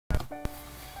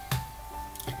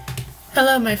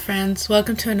Hello my friends,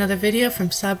 welcome to another video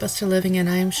from Sodbuster Living, and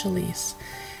I am Shalise.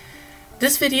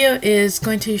 This video is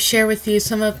going to share with you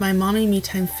some of my mommy me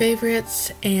time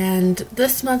favorites, and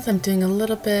this month I'm doing a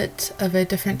little bit of a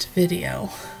different video.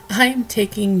 I'm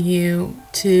taking you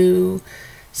to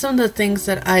some of the things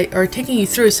that taking you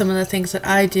through some of the things that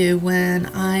I do when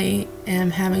I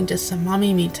am having just some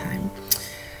mommy me time.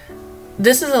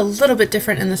 This is a little bit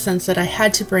different in the sense that I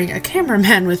had to bring a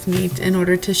cameraman with me in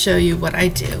order to show you what I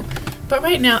do. But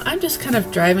right now I'm just kind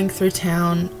of driving through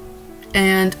town,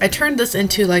 and I turned this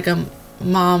into like a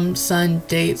mom-son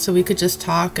date so we could just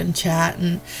talk and chat,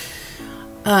 and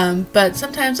but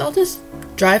sometimes I'll just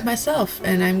drive myself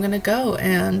and I'm gonna go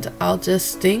and I'll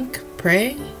just think,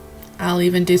 pray, I'll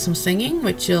even do some singing,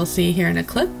 which you'll see here in a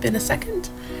clip in a second,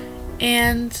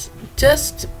 and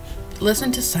just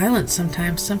listen to silence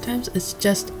sometimes. Sometimes it's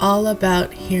just all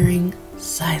about hearing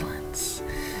silence.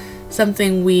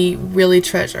 Something we really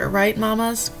treasure, right,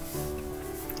 mamas?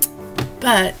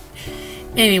 But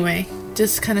anyway,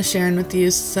 just kind of sharing with you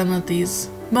some of these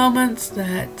moments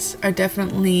that are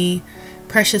definitely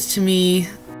precious to me.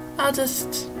 I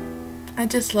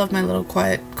just love my little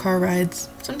quiet car rides.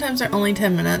 Sometimes they're only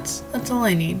 10 minutes. That's all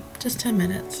I need, just 10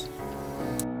 minutes.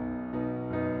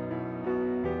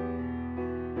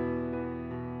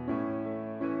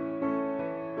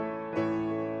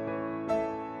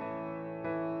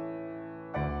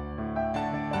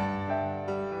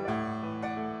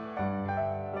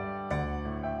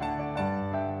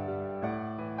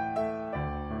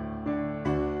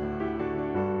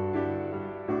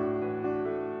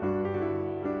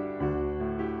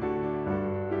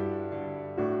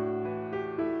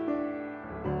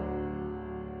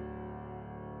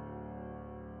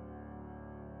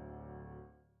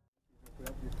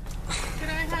 Can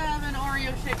I have an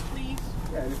Oreo shake, please?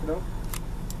 Yeah, anything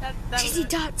else? Cheesy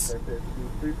dots.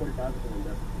 $3.45.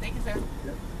 Thank you, sir.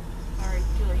 Yep. Alright,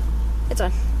 Julie. It's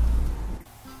on.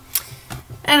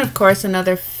 And of course,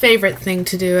 another favorite thing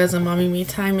to do as a mommy me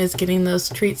time is getting those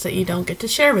treats that you don't get to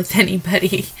share with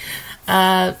anybody.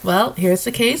 Well, here's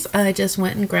the case. I just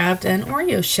went and grabbed an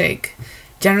Oreo shake.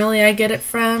 Generally, I get it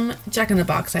from Jack in the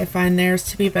Box. I find theirs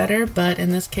to be better, but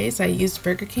in this case, I used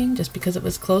Burger King just because it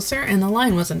was closer and the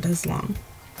line wasn't as long.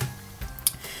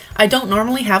 I don't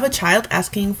normally have a child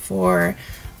asking for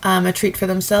a treat for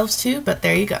themselves too, but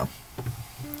there you go.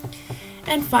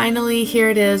 And finally, here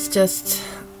it is, just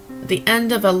the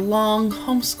end of a long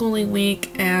homeschooling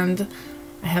week, and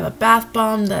I have a bath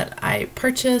bomb that I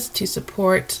purchased to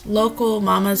support local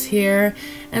mamas here,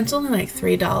 and it's only like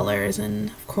 $3, and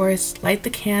of course light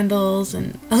the candles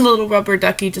and a little rubber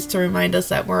ducky just to remind us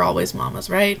that we're always mamas,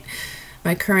 right?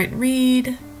 My current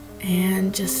read,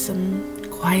 and just some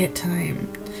quiet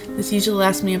time. This usually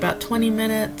lasts me about 20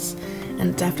 minutes,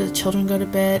 and it's after the children go to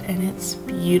bed, and it's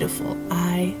beautiful.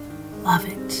 I love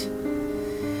it.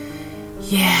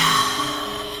 Yeah.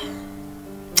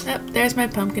 Yep, there's my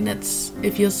pumpkin.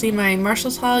 If you'll see my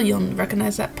Marshall's haul, you'll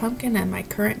recognize that pumpkin and my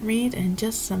current read and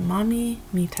just some mommy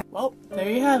me time. Well, there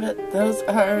you have it. Those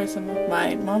are some of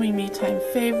my mommy me time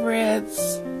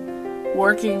favorites.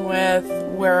 Working with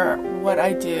what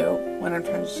I do when I'm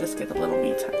trying to just get a little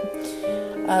me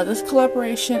time. This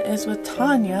collaboration is with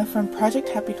Tanya from Project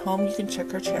Happy Home. You can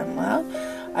check her channel out.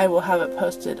 I will have it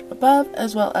posted above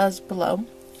as well as below.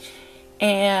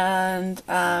 And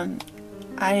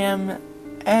I am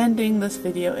ending this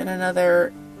video in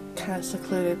another kind of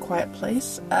secluded, quiet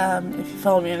place. If you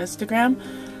follow me on Instagram,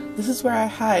 this is where I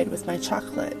hide with my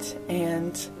chocolate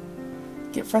and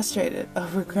get frustrated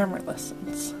over grammar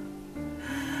lessons.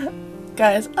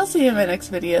 Guys, I'll see you in my next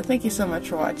video. Thank you so much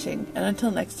for watching, and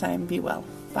until next time, be well.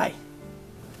 Bye.